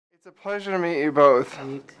It's a pleasure to meet you both.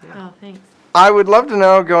 You too. Oh, thanks. I would love to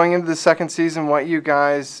know, going into the second season, what you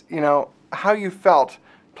guys, how you felt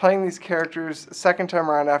playing these characters second time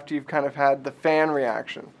around after you've kind of had the fan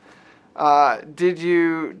reaction. Did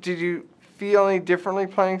you feel any differently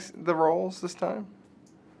playing the roles this time?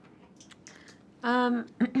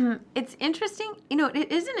 It's interesting.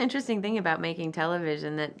 It is an interesting thing about making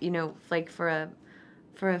television that, like for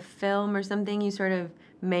a film or something, you sort of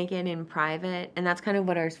make it in private, and that's kind of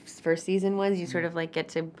what our first season was. You sort of like get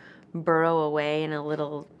to burrow away in a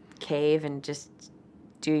little cave and just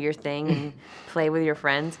do your thing and play with your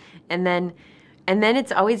friends, and then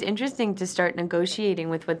it's always interesting to start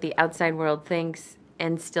negotiating with what the outside world thinks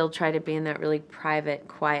and still try to be in that really private,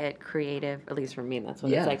 quiet, creative, at least for me, that's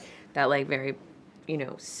what it's like, that like very,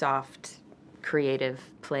 soft, creative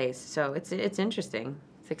place. So it's interesting.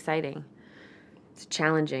 It's exciting. It's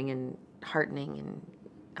challenging and heartening and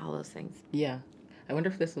all those things. Yeah. I wonder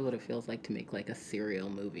if this is what it feels like to make like a serial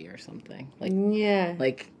movie or something. Like, yeah.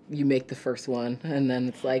 Like you make the first one and then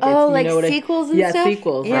it's like, sequels and stuff? Yeah,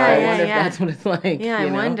 sequels. Yeah, I wonder if that's what it's like. Yeah, I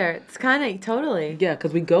wonder. It's kind of, totally. Yeah,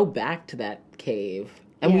 because we go back to that cave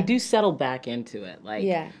and we do settle back into it.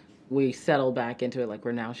 Like, we settle back into it. Like,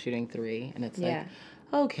 we're now shooting 3 and it's like,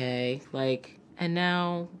 okay, like, and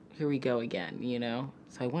now here we go again,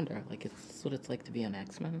 So I wonder, like, is this what it's like to be on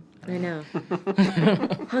X-Men? I know.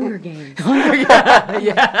 Hunger Games.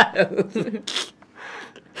 Yes.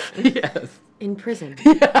 Yes. In prison.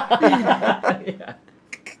 Yeah.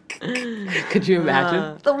 Could you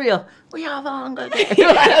imagine? We have Hunger Games.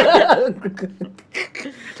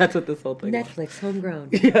 That's what this whole thing is. Netflix, homegrown.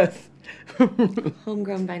 Yes.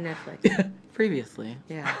 Homegrown by Netflix. Previously.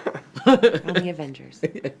 Yeah. On the Avengers.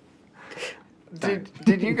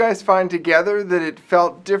 Did you guys find together that it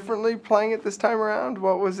felt differently playing it this time around?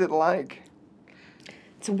 What was it like?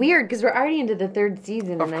 It's weird because we're already into the third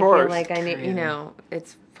season, Of and course. I feel like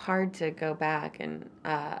it's hard to go back and.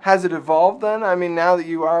 Has it evolved then? I mean, now that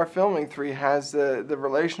you are filming 3, has the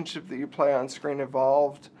relationship that you play on screen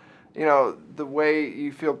evolved? The way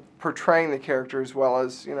you feel portraying the character as well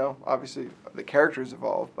as, obviously the characters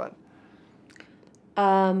evolve, but.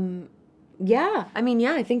 Yeah,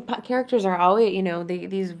 I think characters are always,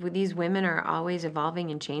 these women are always evolving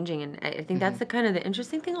and changing, and I think that's the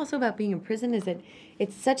interesting thing also about being in prison is that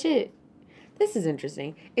it's such a, this is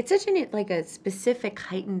interesting, it's such a specific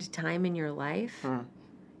heightened time in your life,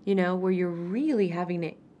 where you're really having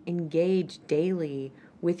to engage daily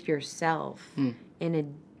with yourself in a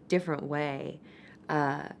different way,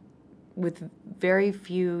 with very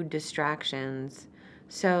few distractions,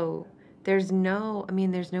 so. There's nowhere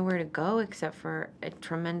to go except for a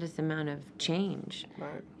tremendous amount of change,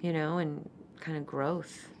 right. And kind of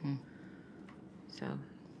growth. So,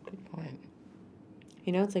 good point.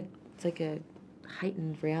 It's like a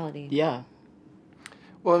heightened reality. Yeah.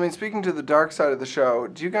 Well, speaking to the dark side of the show,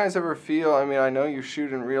 do you guys ever feel? I know you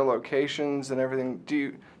shoot in real locations and everything. Do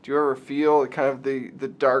you ever feel kind of the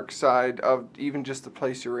dark side of even just the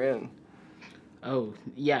place you're in? Oh,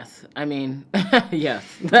 yes. Yes.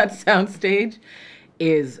 That soundstage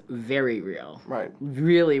is very real. Right.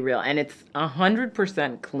 Really real. And it's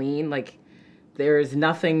 100% clean. Like, there is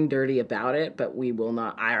nothing dirty about it, but we will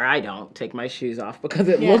not, I don't take my shoes off because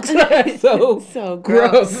it looks so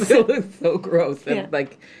gross. It looks so gross and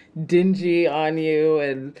like dingy on you,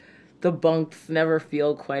 and the bunks never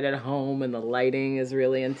feel quite at home, and the lighting is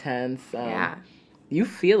really intense. You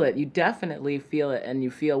feel it. You definitely feel it. And you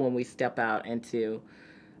feel when we step out into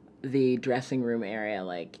the dressing room area,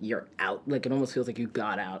 like you're out. Like it almost feels like you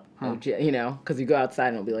got out, because you go outside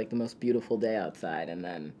and it'll be like the most beautiful day outside. And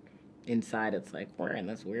then inside it's like, we're in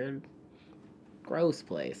this weird, gross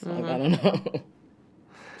place. Like, I don't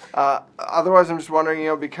know. Otherwise, I'm just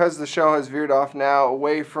wondering, because the show has veered off now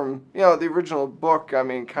away from, the original book,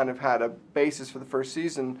 kind of had a basis for the first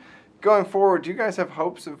season. Going forward, do you guys have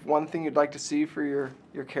hopes of one thing you'd like to see for your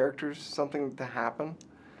characters, something to happen?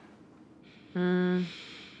 I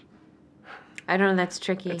don't know, that's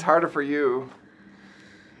tricky. It's harder for you.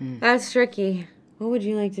 That's tricky. What would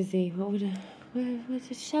you like to see? Tell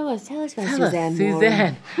us about Suzanne more.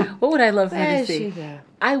 Suzanne. What would I love for her Where to is see? she there?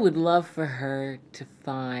 I would love for her to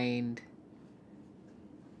find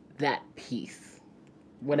that peace.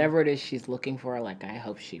 Whatever it is she's looking for, like, I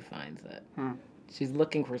hope she finds it. She's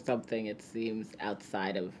looking for something, it seems,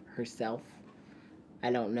 outside of herself.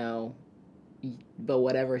 I don't know. But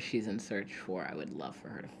whatever she's in search for, I would love for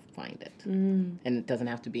her to find it. And it doesn't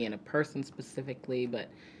have to be in a person specifically, but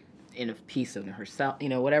in a piece of herself.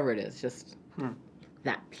 Whatever it is, just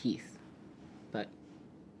that piece. But,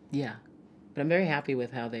 yeah. But I'm very happy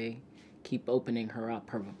with how they keep opening her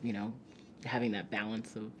up, having that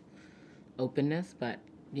balance of openness, but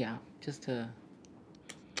yeah, just to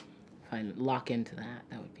lock into that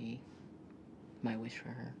would be my wish for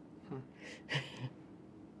her.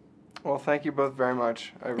 Well, thank you both very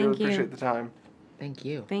much. I really appreciate the time. Thank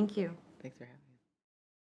you. Thank you. Thanks for having me.